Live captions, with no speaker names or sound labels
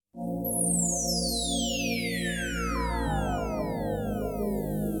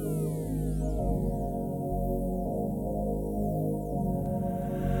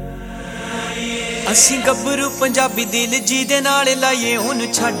ਅਸੀਂ ਗੱਭਰੂ ਪੰਜਾਬੀ ਦਿਲ ਜੀ ਦੇ ਨਾਲ ਲਾਈਏ,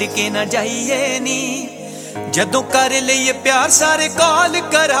 ਉਹਨੂੰ ਛੱਡ ਕੇ ਨਾ ਜਾਈਏ ਨੀ। ਜਦੋਂ ਕਰ ਲਈਏ ਪਿਆਰ ਸਾਰੇ ਕਾਲ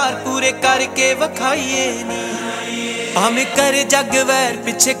ਕਰਾਰ ਪੂਰੇ ਕਰਕੇ ਵਿਖਾਈਏ ਨੀ। ਭਾਵੇਂ ਕਰ ਜੱਗ ਵੈਰ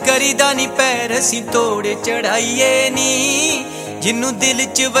ਪਿੱਛੇ ਕਰੀਦਾ ਨੀ ਪੈਰ, ਅਸੀਂ ਤੋੜੇ ਚੜਾਈਏ ਨੀ। ਜਿਹਨੂੰ ਦਿਲ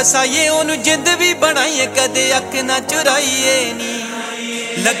ਚ ਵਸਾਈਏ ਉਹਨੂੰ ਜਿੰਦ ਵੀ ਬਣਾਈਏ, ਕਦੇ ਅੱਖ ਨਾ ਚੁਰਾਈਏ ਨੀ।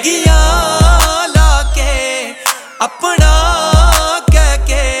 ਲੱਗੀਆਂ ਲਾ ਕੇ ਆਪਣਾ ਕਹਿ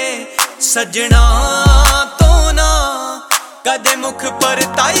ਕੇ ਸਜਣਾ ਤੋਂ ਨਾ ਕਦੇ ਮੁਖ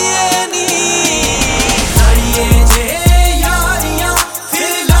ਪਰਤਾਈਏ ਨੀ। ਲਾਈਏ ਜੇ ਯਾਰੀਆਂ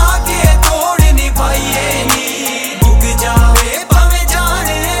ਫਿਰ ਲਾ ਕੇ ਤੋੜ ਨਿਭਾਈਏ ਨੀ। ਮੁੱਕ ਜਾਵੇ ਭਾਵੇਂ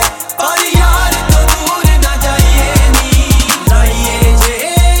ਜਾਣੇ ਪਰ ਯਾਰ ਤੋਂ ਦੂਰ ਨਾ ਜਾਈਏ ਨੀ। ਲਾਈਏ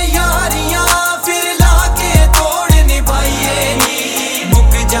ਜੇ ਯਾਰੀਆਂ ਫਿਰ ਲਾ ਕੇ ਤੋੜ ਨਿਭਾਈਏ ਨੀ।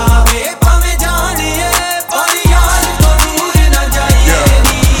 ਮੁੱਕ ਜਾਵੇ ਭਾਵੇਂ ਜਾਣੇ ਪਰ ਯਾਰ ਤੋਂ ਦੂਰ ਨਾ ਜਾਈਏ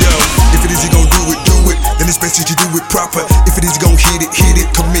ਨੀ। If it is you gon' do it, then it's best that you do it proper. If it is gon' hit it,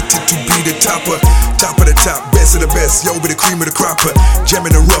 committed to be the topper. Top of the top, best of the best, yo, be the cream of the cropper.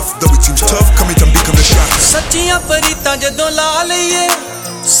 Jamming the rough, though it seems tough, come in and become the shocker. ਸੱਚੀਆਂ ਪਰੀਤਾਂ ਜਦੋਂ ਲਾ ਲਈਏ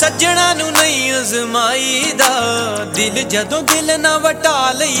ਸੱਜਣਾ ਨੂੰ ਨਹੀਂ ਅਜ਼ਮਾਈਦਾ। ਦਿਲ ਜਦੋਂ ਦਿਲ ਨਾ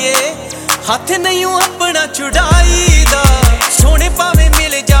ਵਟਾ ਲਈਏ ਹੱਥ ਨਹੀਂ ਆਪਣਾ ਛੁਡਾਈਦਾ। ਸੋਹਣੇ ਭਾਵੇਂ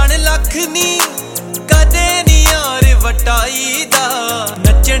ਮਿਲ ਜਾਣ ਲੱਖ ਨੀ ਕਦੇ ਨੀ ਯਾਰ ਵਟਾਈਦਾ।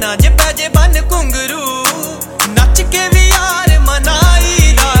 ਨੱਚਣਾ ਜੇ ਪੈ ਜੇ ਬੰਨ ਘੁੰਗਰੂ ਨੱਚ ਕੇ ਵੀ ਯਾਰ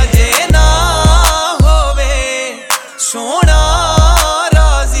ਮਨਾਈਦਾ। ਜੇ ਨਾ ਹੋਵੇ ਸੋਹਣਾ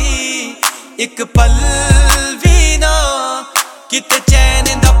ਰਾਜ਼ੀ ਇੱਕ ਪਲ ਵੀ ਨਾ ਕਿਤੇ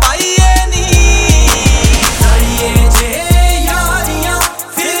ਚੈਨ ਦਾ ਪਾਈਏ ਨੀ। ਲਾਈਏ ਜੇ ਯਾਰੀਆਂ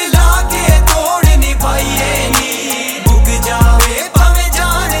ਫਿਰ ਲਾ ਕੇ ਤੋੜ ਨਿਭਾਈਏ ਨੀ। ਮੁੱਕ ਜਾਵੇ ਭਾਵੇਂ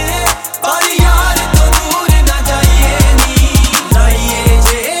ਜਾਣੇ ਪਰ ਯਾਰ ਤੋਂ ਦੂਰ ਨਾ ਜਾਈਏ ਨੀ। ਲਾਈਏ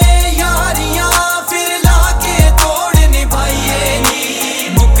ਜੇ ਯਾਰੀਆਂ ਫਿਰ ਲਾ ਕੇ ਤੋੜ ਨਿਭਾਈਏ ਨੀ।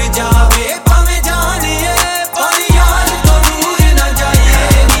 ਮੁੱਕ ਜਾਵੇ ਭਾਵੇਂ ਜਾਣੇ ਪਰ ਯਾਰ ਤੋਂ ਦੂਰ ਨਾ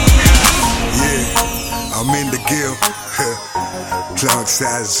ਜਾਈਏ ਨੀ। Yeah, I'm in the guild.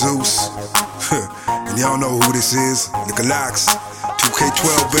 Alongside Zeus. And y'all know who this is. Nicolax.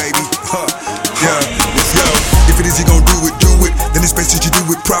 2K12, baby. Yeah, let's go. If it is you gon' do it, then it's best that you do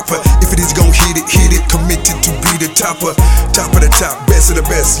it proper. If it is you gon' hit it, committed to be the topper. Top of the top, best of the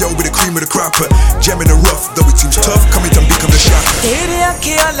best, yo, be the cream of the cropper. Jamming the rough, though it seems tough, come in and become the shocker. ਤੇਰੇ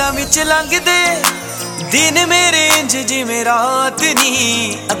ਖਿਆਲਾਂ ਵਿੱਚ ਲੰਘਦੇ ਦਿਨ ਮੇਰੇ ਇੰਜ ਜਿਵੇਂ ਰਾਤ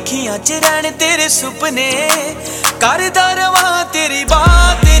ਨੀ। ਅੱਖੀਆਂ 'ਚ ਰਹਿਣ ਤੇਰੇ ਸੁਪਨੇ ਕਰਦਾ ਰਵਾਂ ਤੇਰੀ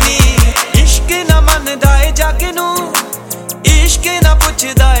ਬਾਤ ਨੀ। ਇਸ਼ਕ ਨਾ ਮੰਨਦਾ ਏ ਜੱਗ ਨੂੰ ਇਸ਼ਕ ਨਾ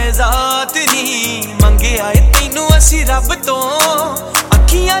ਪੁੱਛਦਾ ਏ ਜ਼ਾਤ ਨੀ। ਮੰਗਿਆ ਏ ਤੈਨੂੰ ਅਸੀਂ ਰੱਬ ਤੋਂ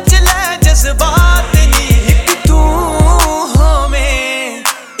ਅੱਖੀਆਂ 'ਚ ਲੈ ਜਜ਼ਬਾਤ ਨੀ। ਇੱਕ ਤੂੰ ਹੋਵੇਂ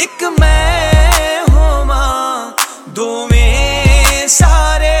ਇੱਕ ਮੈਂ